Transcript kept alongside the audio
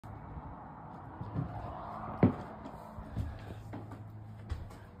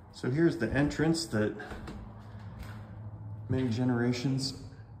So here's the entrance that many generations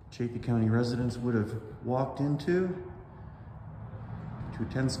Chaffee County residents would have walked into to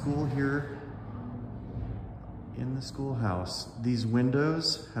attend school here in the schoolhouse. These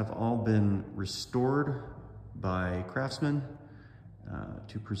windows have all been restored by craftsmen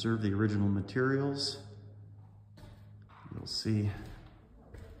to preserve the original materials. You'll see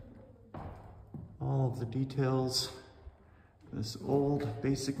all of the details. This old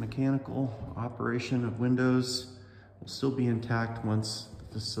basic mechanical operation of windows will still be intact once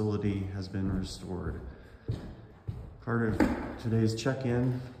the facility has been restored. Part of today's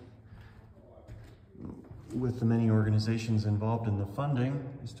check-in with the many organizations involved in the funding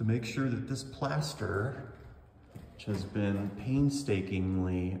is to make sure that this plaster, which has been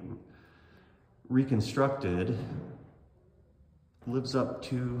painstakingly reconstructed, lives up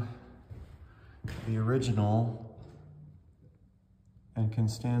to the original and can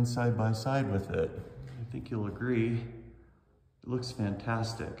stand side by side with it. I think you'll agree, it looks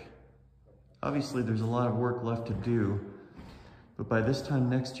fantastic. Obviously, there's a lot of work left to do, but by this time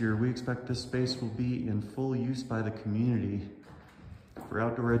next year, we expect this space will be in full use by the community for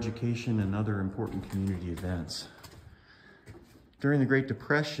outdoor education and other important community events. During the Great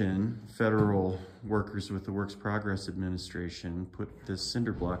Depression, federal workers with the Works Progress Administration put this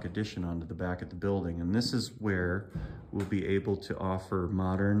cinder block addition onto the back of the building, and this is where we'll be able to offer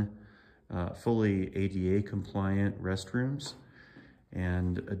modern, fully ADA compliant restrooms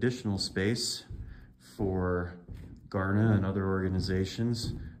and additional space for GARNA and other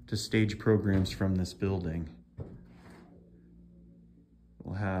organizations to stage programs from this building.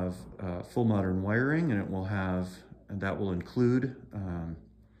 We'll have full modern wiring, and that will include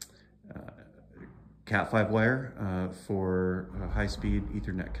Cat5 wire for high-speed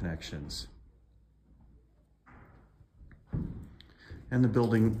Ethernet connections. And the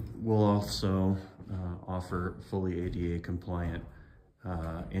building will also offer fully ADA compliant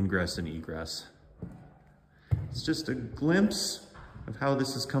ingress and egress. It's just a glimpse of how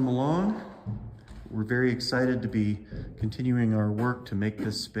this has come along. We're very excited to be continuing our work to make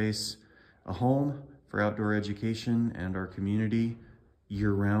this space a home for outdoor education and our community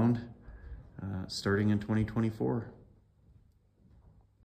year-round, starting in 2024.